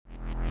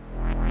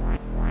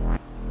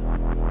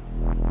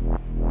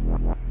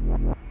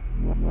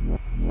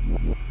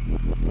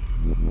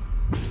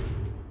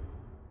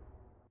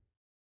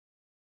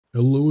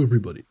Hello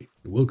everybody,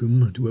 and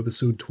welcome to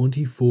episode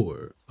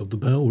 24 of the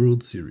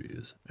Palworld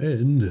series.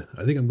 And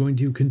I think I'm going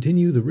to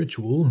continue the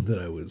ritual that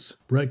I was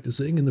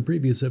practicing in the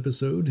previous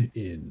episode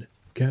in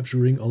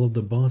capturing all of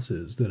the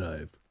bosses that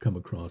I've come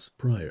across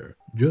prior,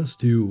 just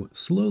to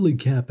slowly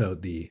cap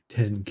out the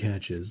 10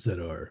 catches that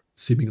are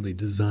seemingly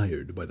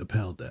desired by the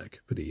Pal deck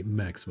for the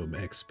maximum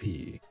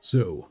XP.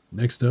 So,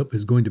 next up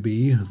is going to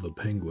be the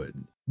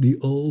Penguin, the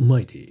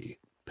almighty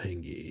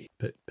Pengy.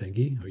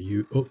 Pengy, are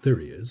you? Oh, there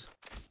he is.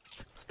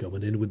 It's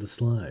coming in with the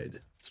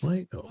slide.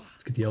 Slide? Oh,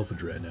 let's get the Alpha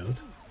Dren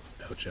out.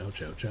 Ouch,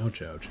 ouch, ouch,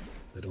 ouch, ouch.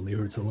 That only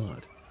hurts a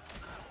lot.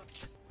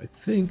 I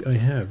think I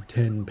have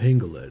 10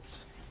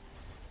 pangolets,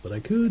 but I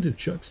could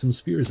chuck some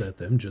spheres at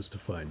them just to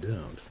find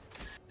out.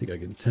 I think I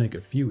can tank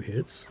a few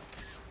hits.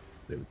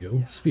 There we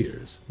go.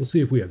 Spheres. We'll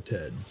see if we have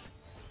 10.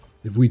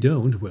 If we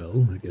don't,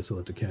 well, I guess I'll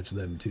have to catch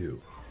them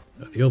too.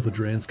 The Alpha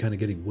Dren's kind of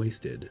getting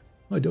wasted.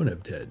 I don't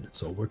have 10,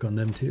 so I'll work on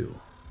them too.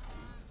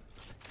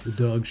 The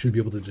dog should be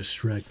able to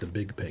distract the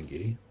big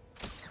Pengy.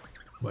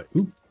 Why,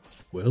 oop,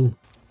 well,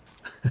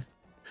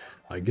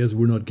 I guess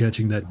we're not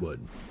catching that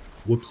one.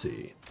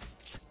 Whoopsie.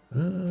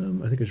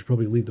 I think I should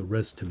probably leave the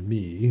rest to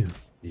me.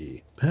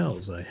 The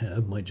pals I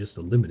have might just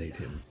eliminate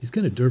him. He's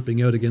kind of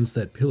derping out against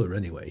that pillar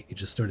anyway. He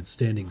just started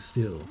standing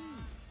still.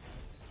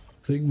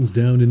 Things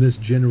down in this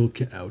general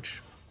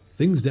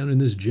Things down in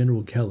this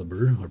general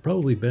caliber are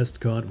probably best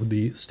caught with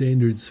the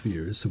standard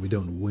spheres so we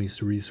don't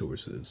waste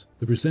resources.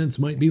 The percents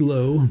might be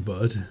low,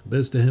 but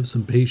best to have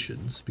some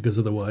patience, because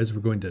otherwise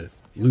we're going to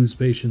lose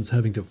patience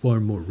having to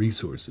farm more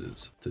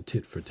resources. It's a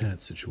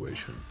tit-for-tat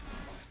situation.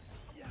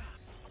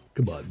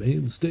 Come on,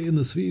 man, stay in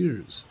the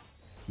spheres.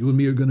 You and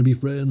me are going to be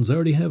friends. I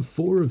already have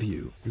 4 of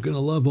you. You're going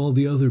to love all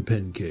the other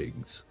pen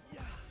kings.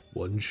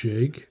 1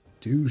 shake.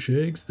 2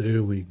 shakes,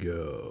 there we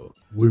go.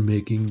 We're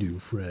making new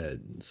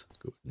friends.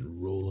 Go ahead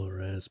and roll our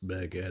ass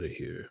back out of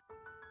here.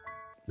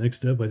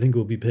 Next up, I think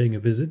we'll be paying a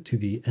visit to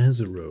the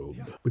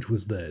Azarobe, which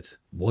was that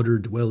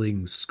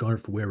water-dwelling,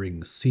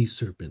 scarf-wearing, sea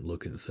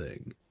serpent-looking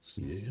thing.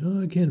 See,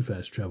 I can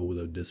fast travel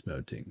without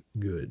dismounting.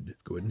 Good.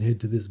 Let's go ahead and head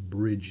to this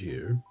bridge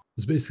here.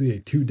 It's basically a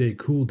 2-day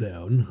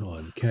cooldown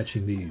on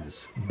catching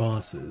these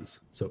bosses.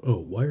 So, oh,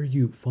 why are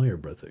you fire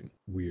breathing?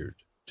 Weird.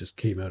 Just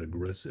came out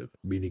aggressive,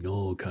 meaning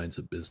all kinds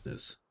of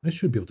business. I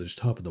should be able to just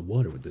hop in the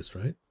water with this,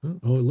 right?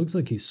 Oh, it looks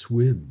like he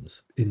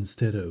swims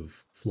instead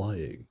of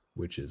flying,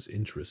 which is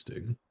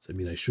interesting. Does that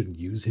mean I shouldn't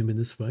use him in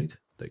this fight?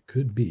 That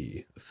could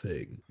be a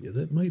thing. Yeah,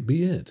 that might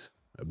be it.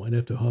 I might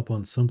have to hop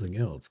on something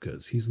else,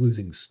 because he's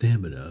losing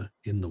stamina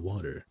in the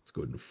water. Let's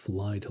go ahead and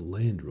fly to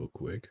land real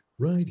quick.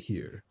 Right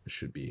here. It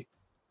should be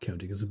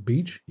counting as a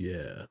beach?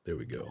 Yeah, there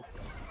we go.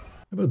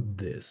 How about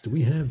this? Do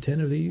we have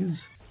 10 of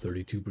these?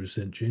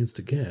 32% chance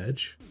to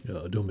catch.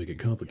 Oh, don't make it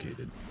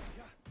complicated.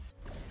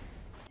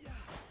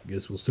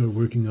 Guess we'll start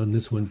working on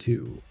this one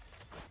too.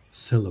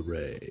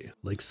 Celery.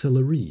 Like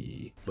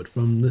celery, but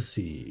from the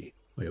sea.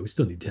 Oh yeah, we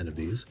still need 10 of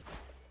these.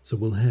 So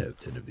we'll have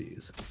 10 of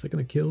these. Is that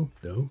gonna kill?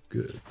 No?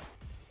 Good.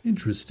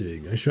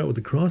 Interesting. I shot with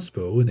the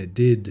crossbow and it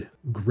did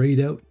grayed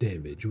out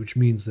damage, which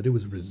means that it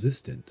was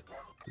resistant.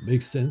 It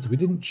makes sense. We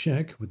didn't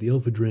check what the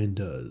Alpha Dren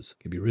does.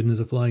 Can be ridden as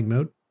a flying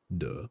mount?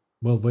 Duh.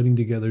 While fighting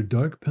together,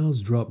 Dark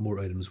Pals drop more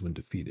items when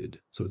defeated.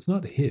 So it's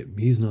not him.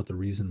 He's not the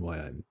reason why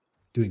I'm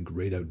doing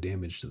grayed out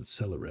damage to the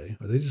Celery.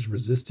 Are they just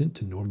resistant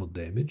to normal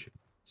damage?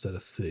 Is that a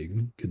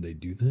thing? Can they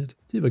do that?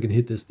 See if I can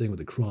hit this thing with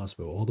a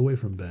crossbow all the way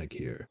from back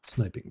here.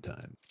 Sniping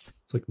time.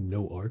 It's like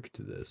no arc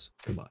to this.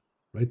 Come on.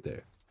 Right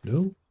there.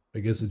 No?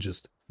 I guess it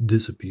just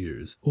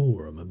disappears.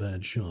 Or I'm a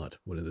bad shot.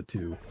 One of the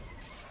two. How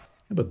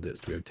about this?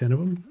 Do we have 10 of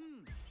them?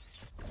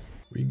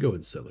 Where you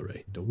going,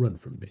 Celery? Don't run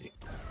from me.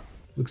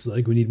 Looks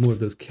like we need more of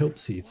those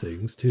kelpsy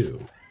things,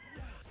 too.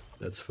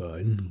 That's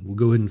fine. We'll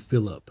go ahead and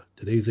fill up.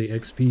 Today's a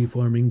XP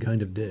farming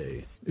kind of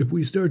day. If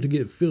we start to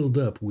get filled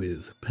up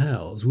with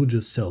pals, we'll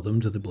just sell them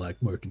to the Black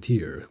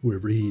Marketeer,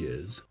 wherever he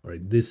is.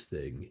 Alright, this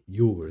thing.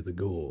 You're the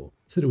goal.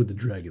 Let's hit it with the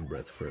Dragon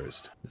Breath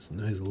first. This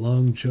nice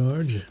long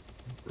charge.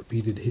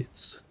 Repeated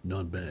hits.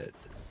 Not bad.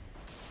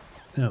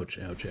 Ouch,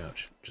 ouch,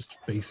 ouch. Just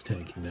face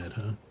tanking that,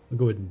 huh? I'll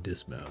go ahead and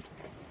dismount.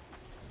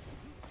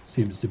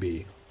 Seems to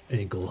be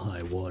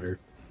ankle-high water.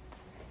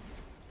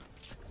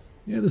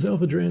 Yeah, this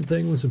Alpha Dren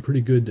thing was a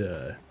pretty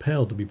good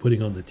pal to be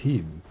putting on the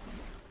team.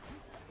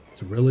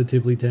 It's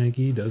relatively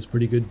tanky, does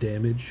pretty good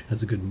damage,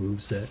 has a good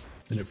moveset,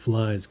 and it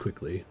flies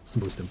quickly. It's the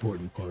most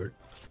important part.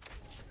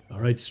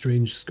 Alright,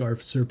 strange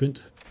scarf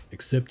serpent,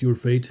 accept your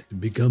fate and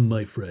become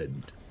my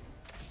friend.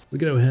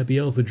 Look at how happy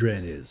Alpha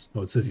Dren is.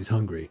 Oh, it says he's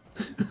hungry.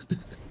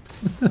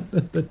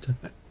 the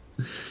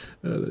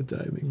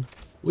timing.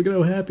 Look at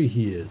how happy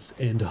he is,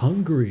 and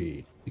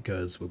hungry,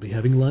 because we'll be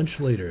having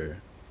lunch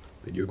later.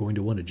 And you're going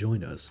to want to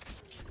join us.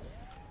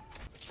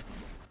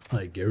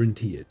 I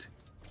guarantee it.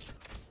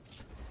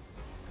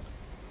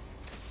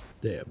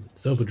 Damn,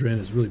 this Alpha Dren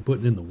is really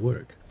putting in the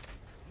work.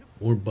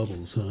 More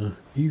bubbles, huh?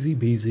 Easy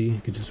peasy,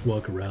 you can just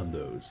walk around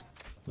those.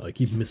 I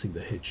keep missing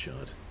the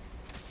headshot.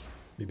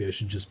 Maybe I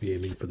should just be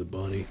aiming for the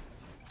body.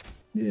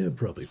 Yeah,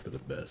 probably for the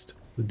best.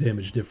 The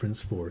damage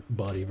difference for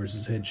body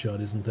versus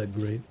headshot isn't that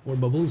great. More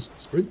bubbles.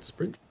 Sprint,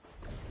 sprint.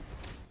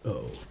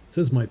 Oh, it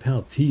says my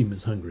pal team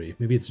is hungry.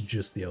 Maybe it's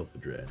just the Alpha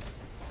Drat.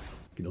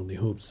 Can only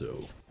hope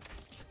so.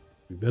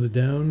 We've got it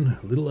down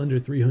a little under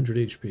 300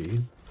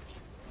 HP.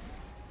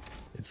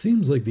 It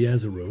seems like the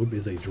Azarobe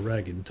is a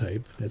dragon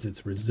type, as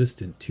it's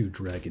resistant to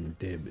dragon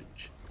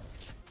damage.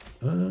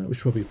 We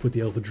should probably put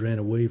the Alpha Drat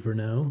away for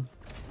now.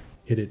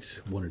 Hit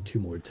it 1 or 2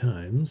 more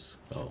times.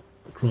 Oh,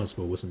 the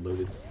crossbow wasn't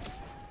loaded.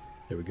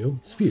 There we go.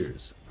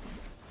 Spheres.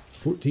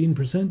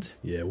 14%?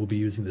 Yeah, we'll be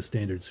using the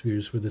standard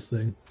spheres for this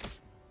thing.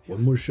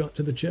 One more shot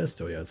to the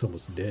chest. Oh yeah, it's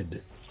almost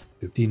dead.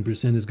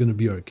 15% is going to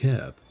be our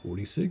cap.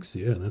 46?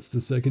 Yeah, that's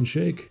the second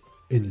shake.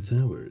 And it's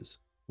ours.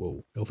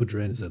 Whoa, Alpha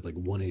Dran is at like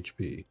 1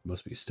 HP.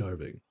 Must be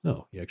starving.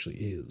 Oh, he actually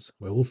is.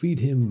 Well, we'll feed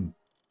him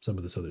some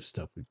of this other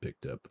stuff we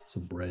picked up.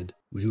 Some bread.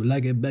 Would you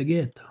like a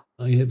baguette?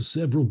 I have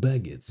several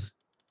baguettes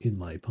in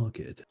my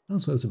pocket. I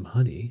also have some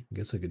honey. I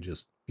guess I could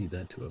just feed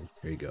that to him.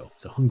 There you go.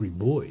 It's a hungry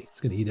boy.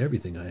 It's gonna eat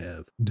everything I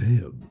have.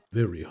 Damn.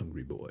 Very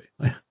hungry boy.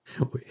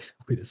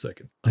 Wait a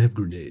second. I have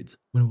grenades.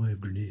 Why do I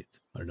have grenades?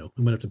 I don't know.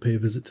 I might have to pay a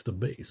visit to the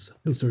base.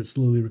 He'll start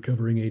slowly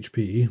recovering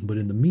HP, but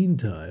in the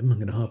meantime, I'm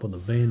gonna hop on the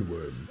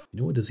Vanworm. You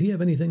know what? Does he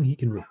have anything he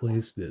can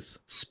replace this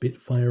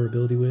Spitfire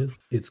ability with?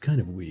 It's kind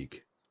of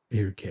weak.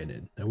 Air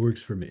cannon. That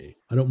works for me.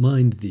 I don't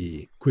mind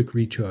the quick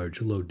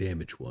recharge, low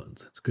damage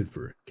ones. It's good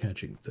for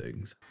catching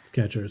things. Let's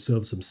catch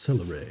ourselves some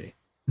celery.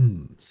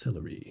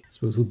 Celery.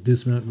 Suppose we'll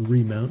dismount and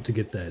remount to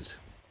get that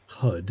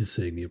HUD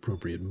saying the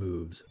appropriate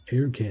moves.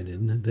 Air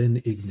cannon,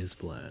 then Ignis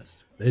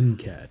Blast, then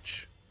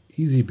catch.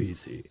 Easy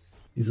peasy.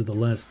 These are the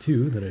last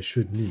 2 that I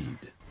should need.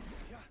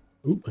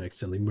 Oop, I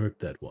accidentally murked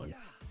that one.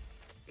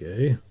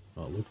 Okay,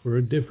 I'll look for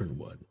a different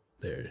one.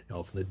 There,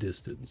 off in the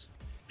distance.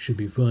 Should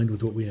be fine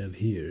with what we have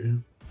here.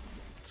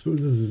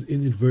 Suppose this is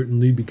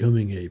inadvertently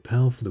becoming a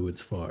PAL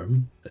Fluids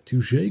farm. At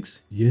 2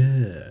 shakes?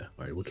 Yeah.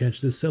 Alright, we'll catch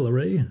this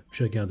celery,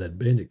 check out that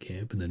bandit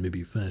camp, and then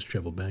maybe fast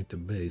travel back to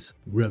base.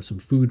 Grab some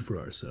food for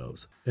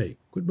ourselves. Hey,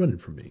 quit running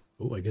from me.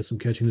 Oh, I guess I'm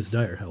catching this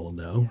dire howl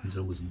now. He's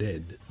almost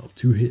dead. Off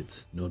 2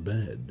 hits. Not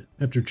bad.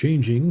 After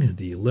changing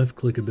the left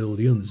click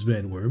ability on this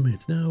Vanworm,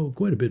 it's now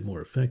quite a bit more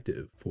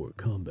effective for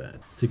combat.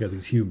 Let's take out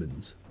these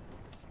humans.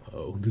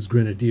 Oh, there's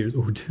grenadiers.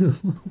 Oh,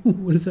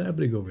 what is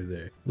happening over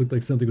there? Looked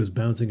like something was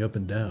bouncing up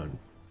and down.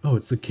 Oh,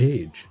 it's the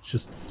cage. It's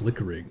just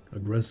flickering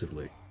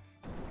aggressively.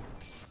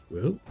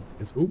 Well,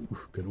 oh,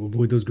 gotta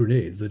avoid those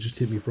grenades. That just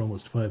hit me for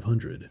almost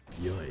 500.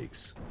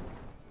 Yikes.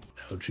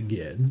 Ouch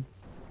again.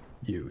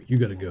 You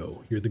gotta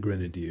go. You're the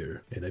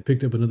grenadier. And I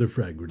picked up another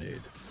frag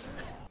grenade.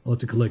 I'll have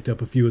to collect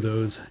up a few of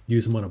those,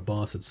 use them on a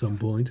boss at some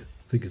point.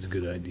 I think it's a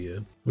good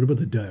idea. What about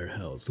the dire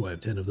howls? Do I have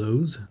 10 of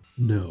those?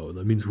 No,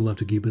 that means we'll have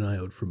to keep an eye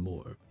out for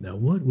more. Now,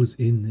 what was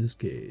in this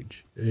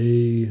cage?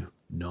 A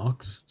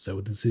Nox? Is that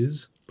what this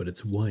is? But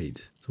it's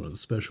white. It's one of the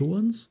special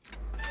ones?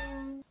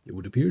 It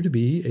would appear to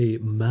be a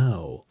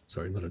Mao.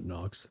 Sorry, not a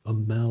Nox. A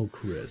Mao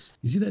Crest.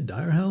 You see that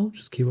dire howl?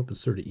 Just came up and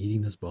started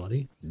eating this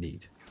body?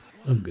 Neat.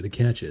 I'm gonna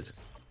catch it.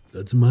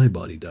 That's my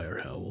body, dire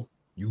howl.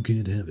 You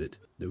can't have it.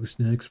 No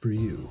snacks for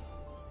you.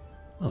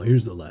 Oh,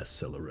 here's the last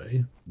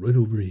celery. Right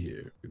over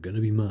here. You're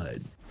gonna be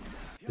mine.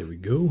 There we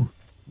go.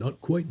 Not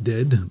quite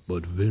dead,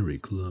 but very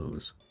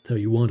close. That's how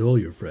you want all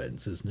your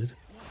friends, isn't it?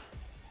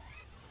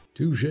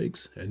 2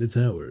 shakes, and it's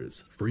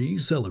ours. Free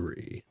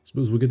celery.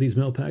 Suppose we'll get these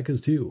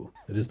alpacas too.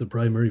 That is the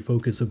primary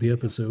focus of the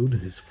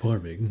episode, is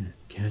farming,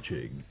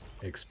 catching,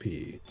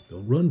 XP.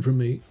 Don't run from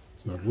me.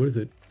 It's not worth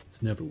it.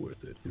 It's never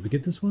worth it. Did we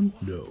get this one?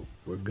 No.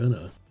 We're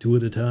gonna. 2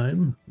 at a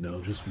time?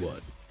 No, just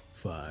 1.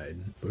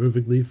 Fine.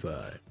 Perfectly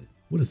fine.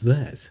 What is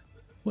that?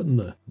 What in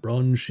the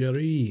bronze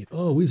sherry?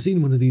 Oh, we've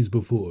seen one of these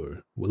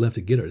before. We'll have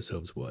to get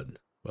ourselves one.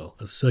 Well,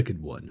 a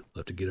second one.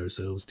 We'll have to get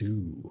ourselves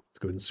 2. Let's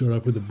go ahead and start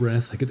off with the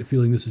breath. I get the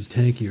feeling this is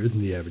tankier than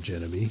the average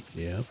enemy.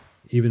 Yeah.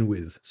 Even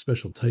with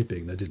special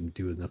typing, that didn't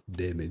do enough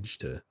damage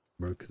to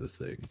murk the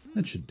thing.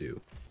 That should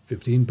do.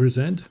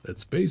 15%?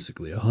 That's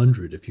basically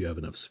 100 if you have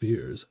enough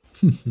spheres.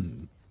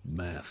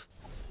 Math.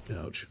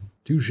 Ouch.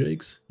 2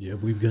 shakes? Yeah,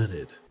 we've got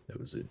it. That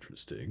was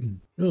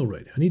interesting.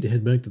 Alright, I need to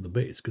head back to the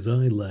base because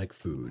I lack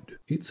food.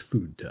 It's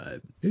food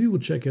time. Maybe we'll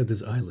check out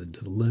this island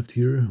to the left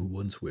here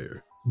once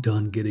we're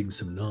done getting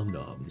some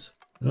nom-noms.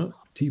 Oh,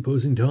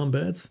 T-posing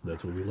tombats,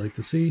 that's what we like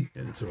to see,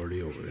 and it's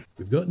already over.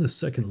 We've gotten a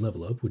second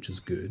level up, which is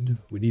good.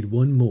 We need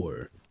 1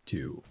 more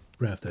to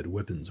craft that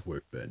weapons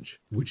workbench,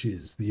 which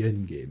is the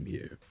end game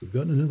here. We've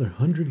gotten another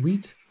 100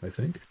 wheat, I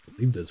think. I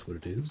believe that's what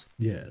it is.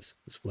 Yes,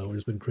 this flour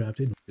has been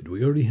crafted, and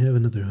we already have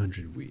another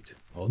 100 wheat.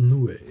 On the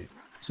way.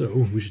 So,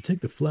 we should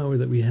take the flour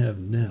that we have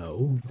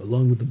now,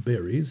 along with the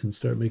berries, and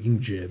start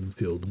making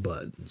jam-filled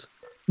buns.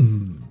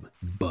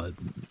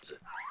 Buns.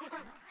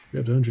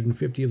 Grabbed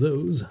 150 of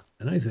those,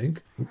 and I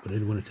think, but I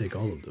didn't want to take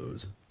all of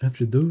those.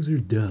 After those are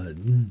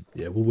done,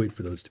 yeah, we'll wait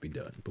for those to be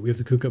done, but we have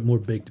to cook up more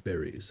baked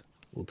berries.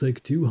 We'll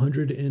take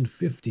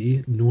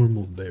 250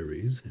 normal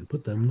berries and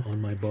put them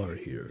on my bar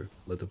here.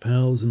 Let the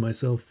pals and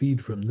myself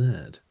feed from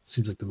that.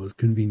 Seems like the most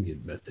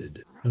convenient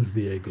method. How's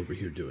the egg over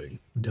here doing?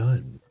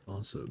 Done.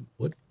 Awesome.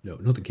 What? No,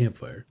 not the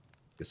campfire.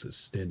 Guess it's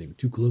standing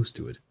too close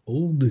to it.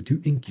 Hold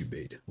to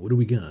incubate. What do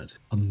we got?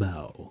 A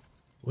Mao.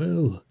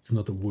 Well, it's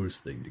not the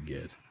worst thing to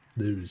get.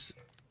 There's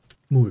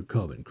more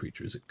common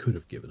creatures it could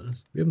have given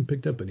us. We haven't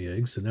picked up any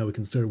eggs, so now we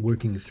can start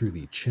working through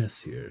the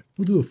chests here.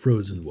 We'll do a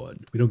frozen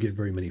one. We don't get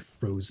very many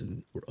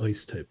frozen or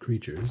ice type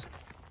creatures.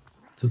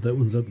 So that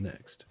one's up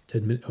next.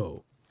 10 minutes.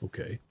 Oh,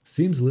 okay.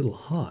 Seems a little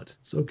hot.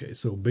 So, okay,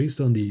 so based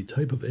on the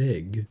type of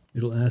egg,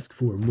 it'll ask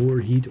for more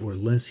heat or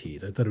less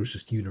heat. I thought it was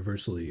just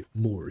universally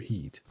more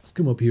heat. Let's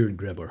come up here and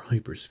grab our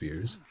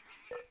hyperspheres.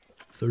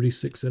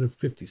 36 out of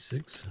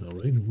 56.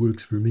 Alright,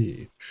 works for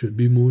me. Should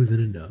be more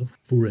than enough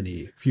for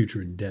any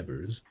future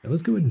endeavors. Now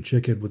let's go ahead and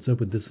check out what's up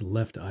with this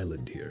left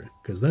island here,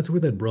 because that's where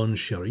that bronze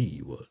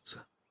Shari was.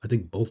 I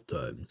think both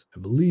times. I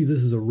believe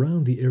this is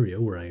around the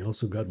area where I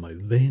also got my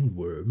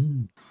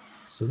Vanworm.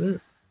 So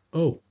there...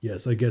 Oh,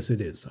 yes, I guess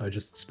it is. I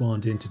just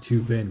spawned into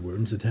 2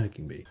 Vanworms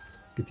attacking me.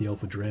 Let's get the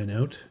Alpha Dran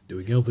out,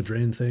 doing Alpha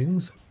Dran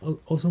things. Oh,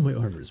 also, my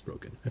armor is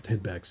broken. I have to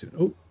head back soon.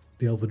 Oh,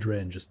 the Alpha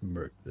Dran just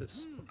murked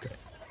this. Okay.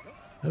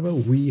 How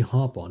about we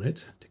hop on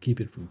it to keep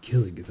it from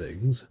killing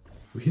things?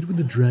 We hit with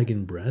the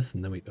dragon breath,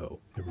 and then we... Oh,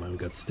 never mind, we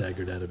got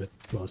staggered out of it.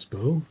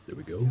 Crossbow, there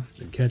we go.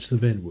 Then catch the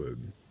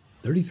Vanworm.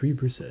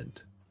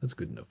 33%. That's a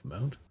good enough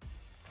amount.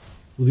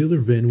 Well, the other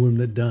Vanworm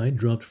that died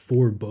dropped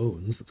 4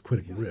 bones. That's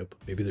quite a grip.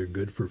 Maybe they're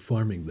good for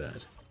farming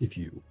that, if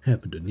you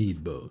happen to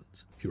need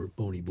bones. If you're a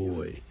bony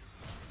boy.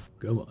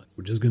 Come on,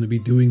 we're just going to be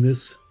doing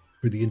this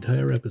for the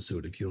entire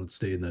episode if you don't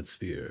stay in that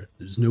sphere.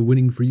 There's no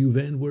winning for you,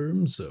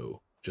 Vanworm,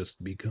 so...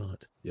 just be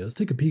caught. Yeah, let's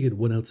take a peek at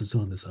what else is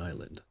on this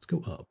island. Let's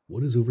go up.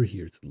 What is over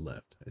here to the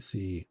left? I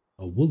see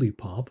a woolly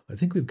pop. I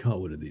think we've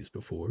caught one of these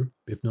before.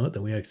 If not,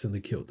 then we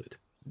accidentally killed it.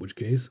 In which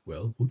case,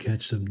 well, we'll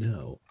catch some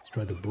now. Let's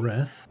try the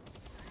breath.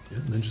 Yeah,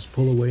 and then just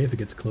pull away if it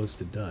gets close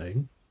to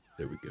dying.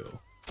 There we go.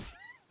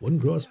 1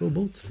 crossbow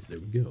bolt. There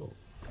we go.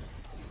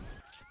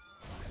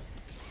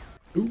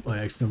 Ooh, I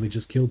accidentally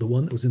just killed the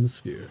one that was in the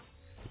sphere.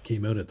 It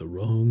came out at the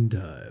wrong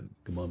time.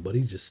 Come on,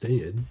 buddy, just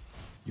stay in.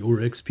 Your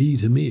XP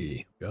to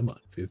me. Come on,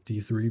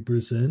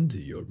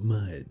 53%, you're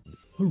mine.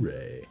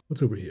 Hooray.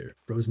 What's over here?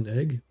 Frozen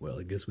egg? Well,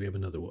 I guess we have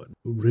another one.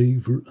 Hooray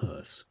for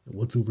us. And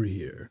what's over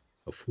here?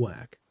 A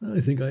thwack. I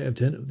think I have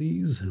 10 of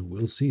these.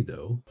 We'll see,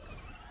 though.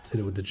 Let's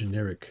hit it with the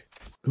generic...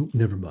 Oh,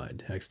 never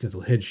mind.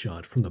 Accidental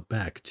headshot from the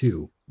back,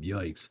 too.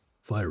 Yikes.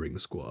 Firing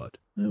squad.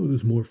 Oh,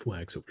 there's more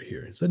thwacks over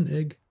here. Is that an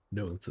egg?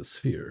 No, it's a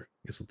sphere.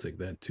 Guess I'll take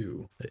that,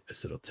 too. I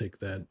said I'll take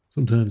that.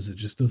 Sometimes it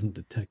just doesn't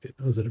detect it.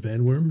 Oh, is that a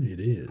Vanworm? It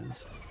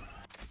is.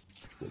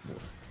 One more.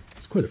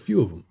 There's quite a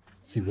few of them.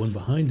 See one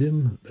behind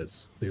him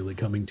that's clearly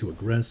coming to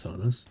aggress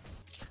on us.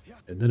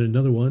 And then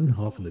another one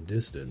off in the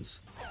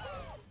distance.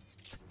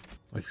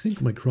 I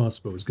think my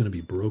crossbow is going to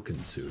be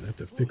broken soon. I have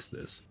to fix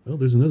this. Well,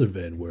 there's another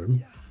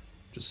Vanworm.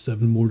 Just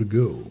 7 more to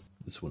go.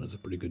 This one has a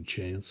pretty good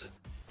chance.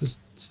 Just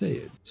stay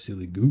it,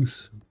 silly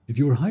goose. If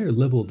you were higher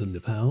leveled than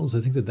the pals, I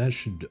think that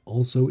should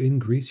also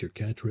increase your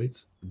catch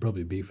rates. It'd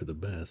probably be for the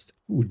best.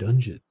 Ooh,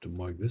 dungeon. To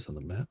mark this on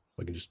the map.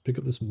 I can just pick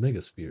up this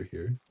megasphere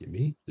here.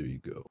 Gimme. There you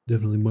go.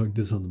 Definitely mark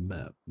this on the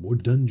map. More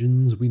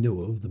dungeons we know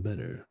of, the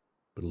better.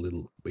 Put a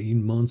little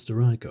Bane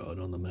monster icon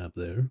on the map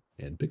there.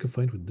 And pick a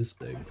fight with this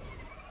thing.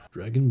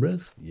 Dragon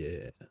breath?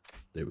 Yeah.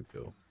 There we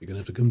go. You're gonna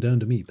have to come down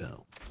to me,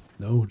 pal.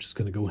 No, just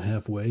gonna go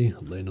halfway,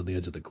 land on the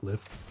edge of the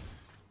cliff.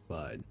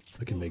 Fine.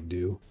 I can make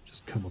do.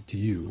 Just come up to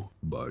you.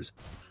 Bars.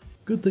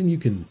 Good thing you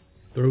can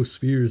throw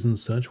spheres and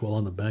such while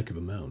on the back of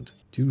a mount.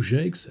 2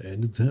 shakes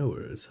and it's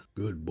ours.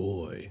 Good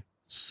boy.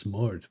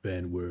 Smart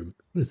Vanworm.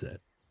 What is that?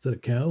 Is that a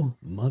cow?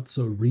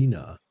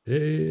 Mozzarina.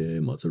 Hey,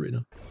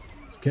 Mozzarina.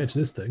 Let's catch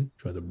this thing.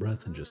 Try the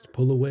breath and just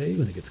pull away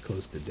when it gets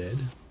close to dead.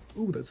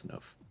 Oh, that's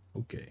enough.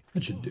 Okay,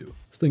 that should do.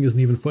 This thing isn't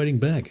even fighting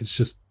back. It's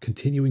just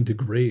continuing to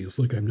graze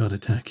like I'm not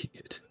attacking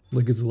it.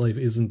 Like its life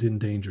isn't in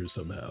danger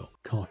somehow.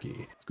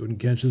 Cocky. Let's go ahead and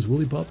catch this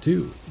woolly pop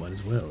too. Might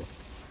as well.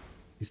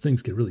 These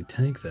things can really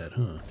tank that,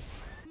 huh?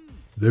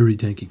 Very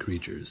tanky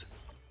creatures.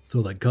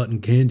 So that cotton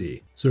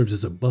candy serves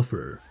as a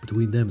buffer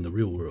between them and the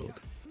real world.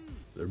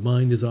 Their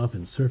mind is off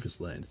in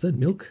surface land. Is that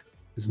milk?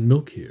 There's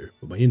milk here,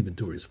 but my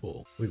inventory's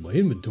full. Wait, my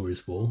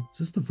inventory's full? Is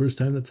this the first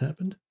time that's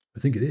happened? I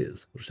think it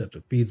is. We'll just have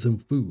to feed some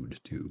food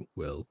to,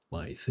 well,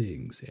 my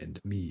things and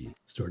me.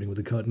 Starting with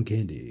the cotton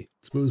candy.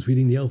 I suppose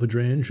feeding the Alpha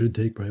Dran should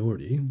take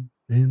priority.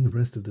 And the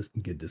rest of this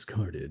can get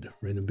discarded.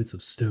 Random bits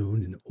of stone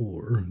and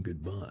ore,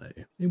 goodbye.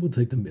 And we'll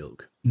take the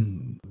milk.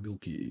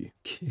 Milky.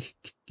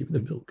 Give me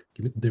the milk.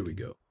 There we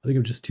go. I think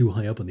I'm just too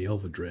high up on the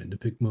Alpha Dran to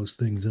pick most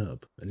things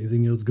up.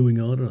 Anything else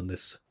going on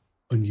this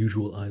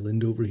unusual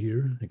island over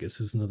here? I guess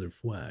there's another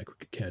thwack. We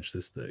could catch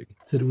this thing.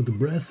 Hit it with the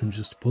breath and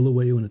just pull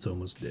away when it's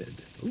almost dead.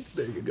 Oh,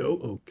 there you go.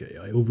 Okay,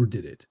 I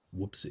overdid it.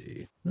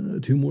 Whoopsie.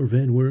 2 more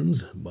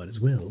Vanworms. Might as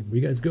well.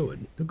 Where you guys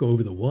going? Don't go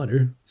over the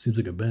water. Seems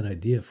like a bad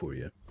idea for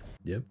you.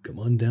 Yep, come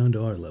on down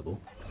to our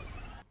level.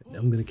 And now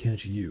I'm gonna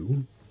catch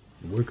you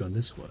and work on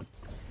this one.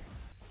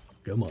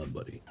 Come on,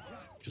 buddy.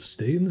 Just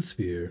stay in the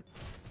sphere.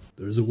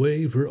 There's a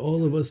way for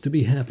all of us to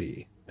be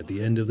happy at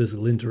the end of this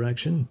little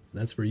interaction.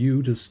 That's for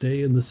you to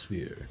stay in the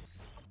sphere.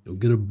 You'll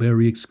get a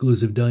berry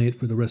exclusive diet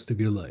for the rest of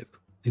your life.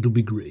 It'll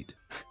be great.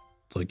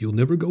 It's like you'll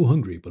never go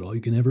hungry, but all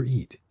you can ever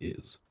eat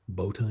is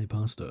bowtie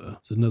pasta.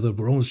 It's another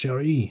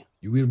broncherie.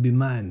 You will be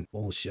mine,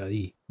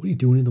 broncherie. What are you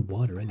doing in the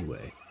water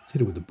anyway? Let's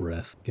hit it with the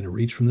breath. Can it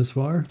reach from this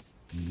far?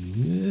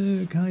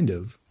 Yeah, kind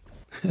of.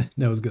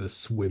 Now it's gonna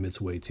swim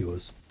its way to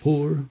us.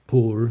 Poor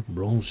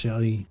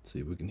broncherie. See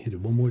if we can hit it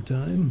one more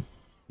time.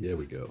 There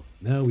we go.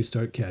 Now we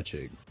start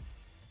catching.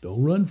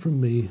 Don't run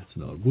from me. It's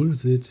not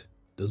worth it.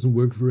 Doesn't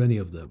work for any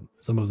of them.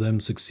 Some of them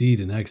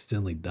succeed in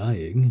accidentally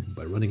dying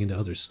by running into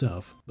other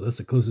stuff, but that's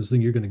the closest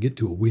thing you're gonna get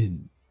to a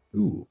win.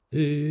 Ooh,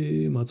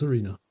 hey,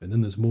 Mazzarina. And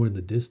then there's more in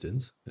the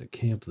distance, a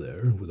camp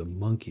there with a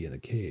monkey in a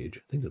cage.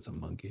 I think that's a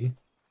monkey.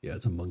 Yeah,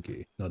 it's a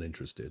monkey. Not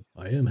interested.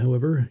 I am,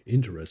 however,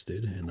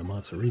 interested in the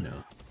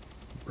Mazzarina.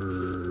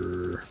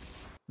 Brrr.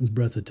 These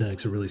breath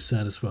attacks are really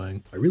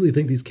satisfying. I really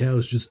think these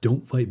cows just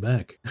don't fight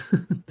back.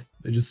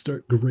 They just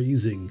start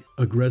grazing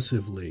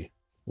aggressively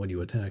when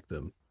you attack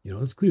them. You know,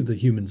 let's clear the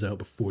humans out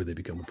before they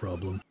become a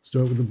problem.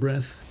 Start with the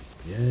breath.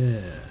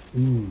 Yeah.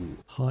 Ooh,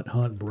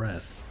 hot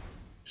breath.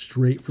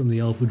 Straight from the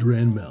Alpha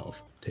Dran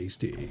mouth.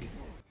 Tasty.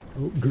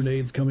 Oh,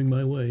 grenades coming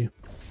my way.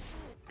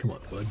 Come on,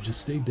 bud,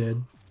 just stay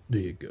dead.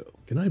 There you go.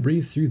 Can I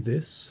breathe through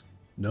this?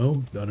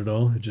 No, not at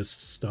all. It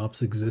just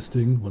stops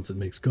existing once it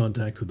makes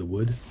contact with the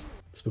wood.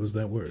 I suppose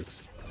that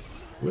works.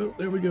 Well,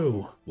 there we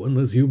go. One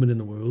less human in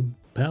the world.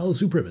 Pal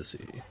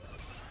supremacy.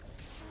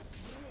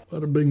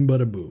 Bada bing,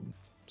 bada boom.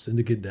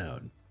 Syndicate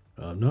down.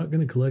 I'm not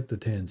going to collect the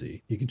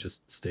tansy. He can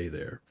just stay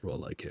there for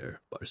all I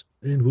care. Bars.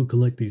 And we'll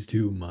collect these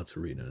two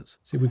Mazzarinas.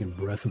 See if we can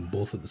breath them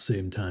both at the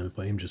same time if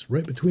I aim just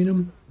right between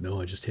them.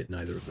 No, I just hit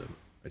neither of them.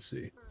 I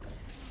see.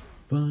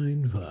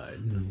 Fine.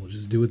 We'll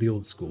just do it the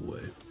old school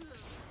way.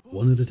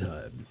 One at a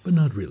time. But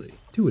not really.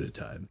 Two at a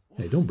time.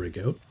 Hey, don't break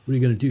out. What are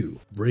you going to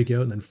do? Break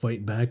out and then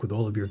fight back with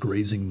all of your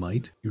grazing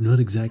might? You're not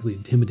exactly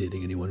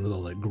intimidating anyone with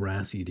all that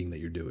grass eating that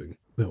you're doing.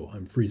 Oh,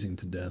 I'm freezing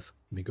to death.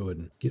 Let me go ahead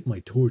and get my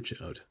torch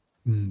out.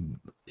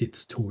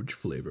 It's torch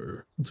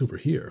flavor. What's over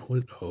here?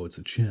 What? Oh, it's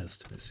a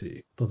chest. I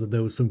see. Thought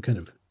that was some kind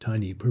of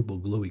tiny purple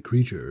glowy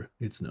creature.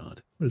 It's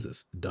not. What is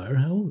this? A dire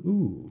howl?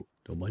 Ooh,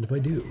 don't mind if I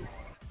do.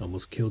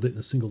 Almost killed it in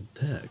a single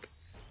attack.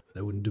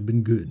 That wouldn't have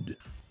been good.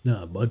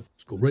 Nah, bud.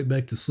 Let's go right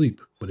back to sleep,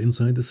 but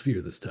inside the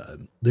sphere this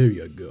time. There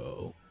you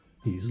go.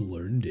 He's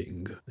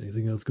learning.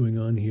 Anything else going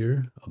on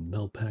here? A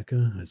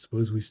Melpaca? I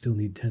suppose we still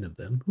need 10 of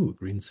them. Ooh,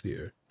 green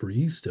sphere.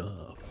 Free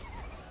stuff.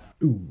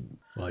 Ooh,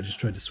 well, I just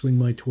tried to swing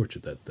my torch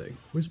at that thing.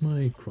 Where's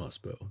my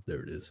crossbow?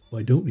 There it is. Well,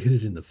 I don't hit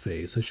it in the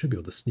face. I should be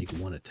able to sneak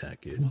one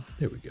attack in.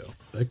 There we go.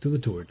 Back to the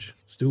torch.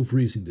 Still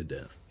freezing to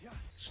death.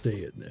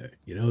 Stay in there.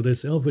 You know,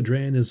 this Alpha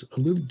Dran is a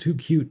little too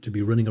cute to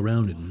be running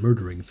around and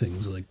murdering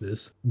things like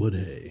this. But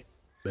hey,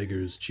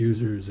 beggars,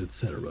 choosers,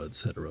 etc.,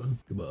 etc.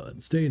 Come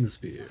on, stay in the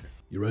sphere.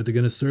 You're either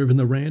gonna serve in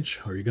the ranch,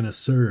 or you're gonna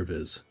serve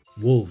as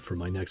wolf for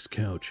my next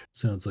couch.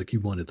 Sounds like he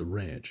wanted the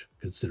ranch,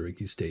 considering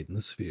he stayed in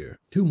the sphere.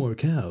 2 more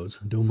cows,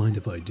 don't mind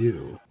if I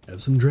do.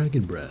 Have some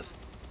dragon breath.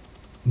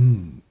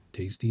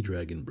 Tasty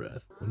dragon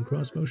breath. 1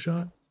 crossbow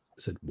shot? I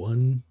said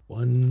one,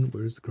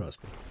 where's the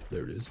crossbow?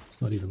 There it is.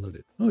 It's not even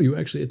loaded. Oh, you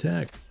actually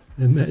attacked.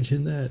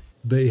 Imagine that.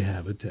 They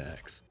have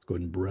attacks. Let's go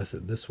ahead and breath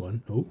at this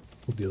one. Oh,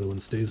 hope the other one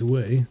stays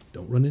away.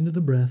 Don't run into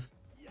the breath.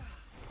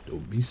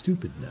 Don't be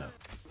stupid now.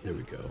 There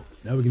we go.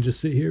 Now we can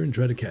just sit here and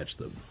try to catch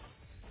them.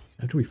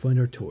 After we find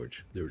our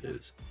torch. There it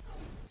is.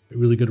 I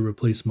really got to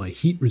replace my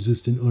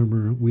heat-resistant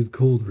armor with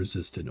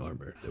cold-resistant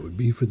armor. That would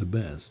be for the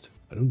best.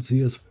 I don't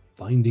see us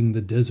finding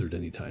the desert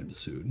anytime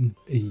soon.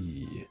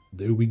 Hey,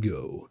 there we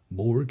go.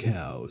 More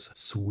cows.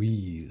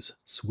 Swees.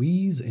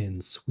 Swees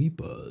and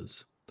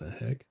sweepas. The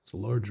heck? It's a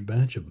large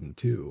batch of them,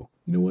 too.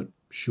 You know what?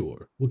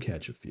 Sure. We'll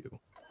catch a few.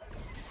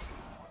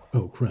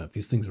 Oh, crap.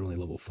 These things are only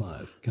level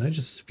 5. Can I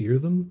just sphere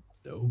them?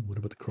 No. What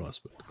about the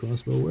crossbow? The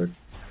crossbow work?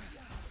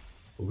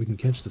 Well, we can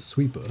catch the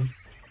sweeper.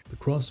 The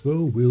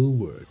crossbow will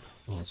work.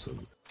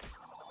 Awesome.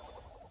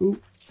 Ooh.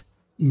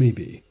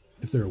 Maybe.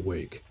 If they're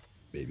awake.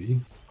 Maybe.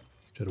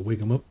 Try to wake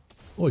them up.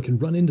 Oh, I can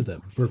run into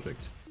them.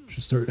 Perfect.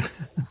 Should start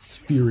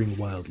sphering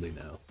wildly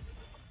now.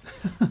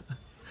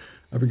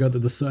 I forgot that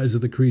the size of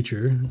the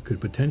creature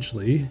could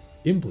potentially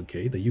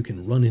implicate that you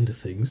can run into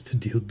things to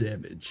deal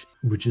damage,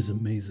 which is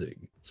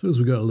amazing. Suppose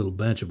we got a little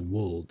batch of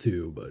wool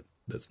too, but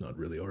that's not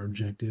really our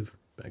objective.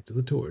 Back to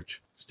the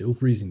torch. Still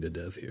freezing to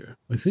death here.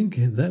 I think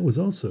that was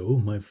also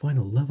my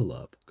final level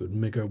up. Go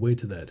and make our way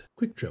to that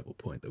quick travel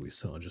point that we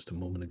saw just a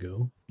moment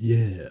ago.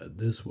 Yeah,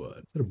 this one.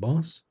 Is that a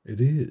boss?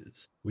 It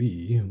is.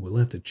 We will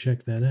have to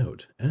check that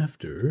out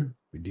after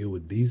we deal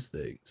with these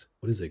things.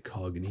 What is a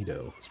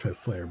cognito? Let's try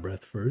fire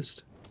breath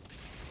first.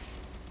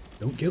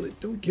 Don't kill it,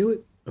 don't kill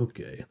it.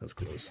 Okay, that was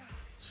close.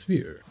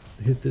 Sphere.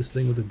 Hit this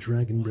thing with a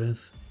dragon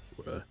breath.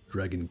 Or a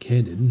dragon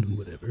cannon,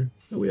 whatever.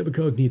 Oh, we have a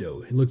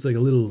cognito. It looks like a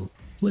little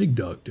plague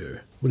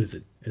doctor. What is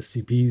it?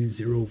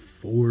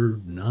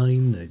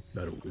 SCP-049? I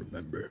don't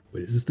remember.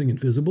 Wait, is this thing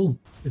invisible?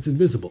 It's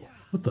invisible.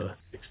 What the?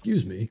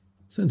 Excuse me?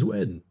 Since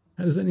when?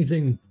 How does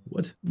anything...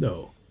 What?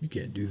 No, you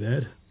can't do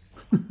that.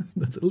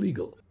 That's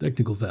illegal.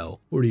 Technical foul.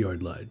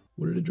 40-yard line.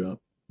 What did it drop?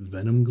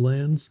 Venom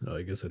glands? Oh,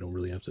 I guess I don't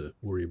really have to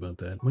worry about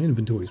that. My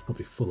inventory is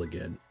probably full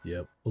again.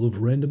 Yep. Full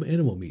of random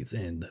animal meats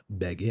and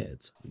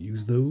baguettes.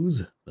 Use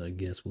those? I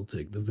guess we'll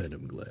take the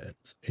venom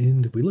glands.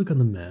 And if we look on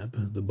the map,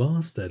 the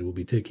boss that we'll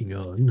be taking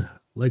on,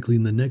 likely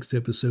in the next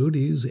episode,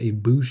 is a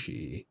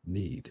Bushi.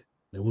 Neat.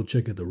 Now we'll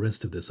check out the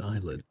rest of this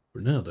island.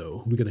 For now,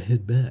 though, we gotta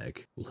head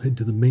back. We'll head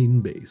to the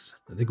main base.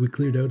 I think we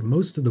cleared out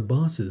most of the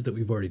bosses that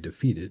we've already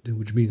defeated,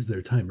 which means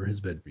their timer has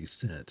been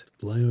reset.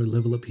 Apply our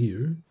level up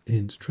here,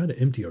 and try to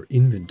empty our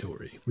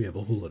inventory. We have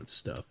a whole lot of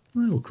stuff.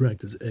 We'll crack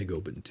this egg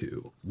open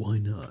too. Why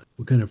not?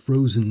 What kind of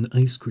frozen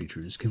ice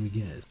creatures can we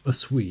get? A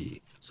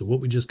swee. So what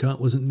we just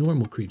caught wasn't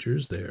normal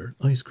creatures, they're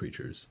ice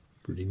creatures.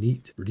 Pretty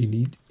neat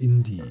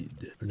indeed.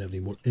 I don't have any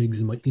more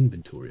eggs in my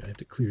inventory. I have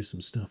to clear some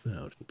stuff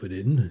out. We'll put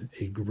in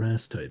a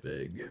grass type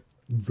egg.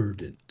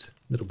 Verdant.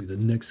 That'll be the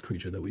next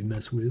creature that we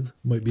mess with.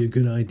 Might be a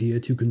good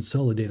idea to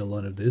consolidate a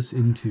lot of this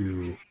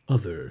into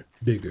other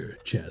bigger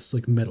chests,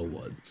 like metal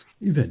ones.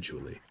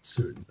 Eventually,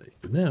 certainly.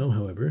 For now,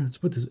 however, let's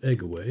put this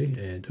egg away,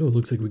 and oh, it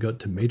looks like we got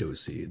tomato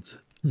seeds.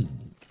 I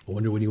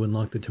wonder when you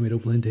unlock the tomato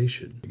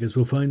plantation. I guess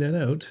we'll find that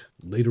out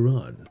later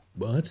on.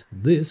 But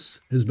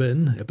this has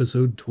been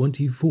episode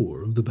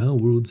 24 of the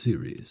Palworld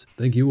series.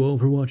 Thank you all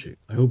for watching.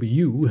 I hope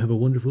you have a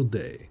wonderful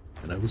day,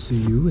 and I will see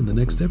you in the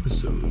next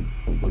episode.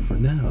 But for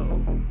now,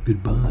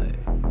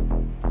 goodbye.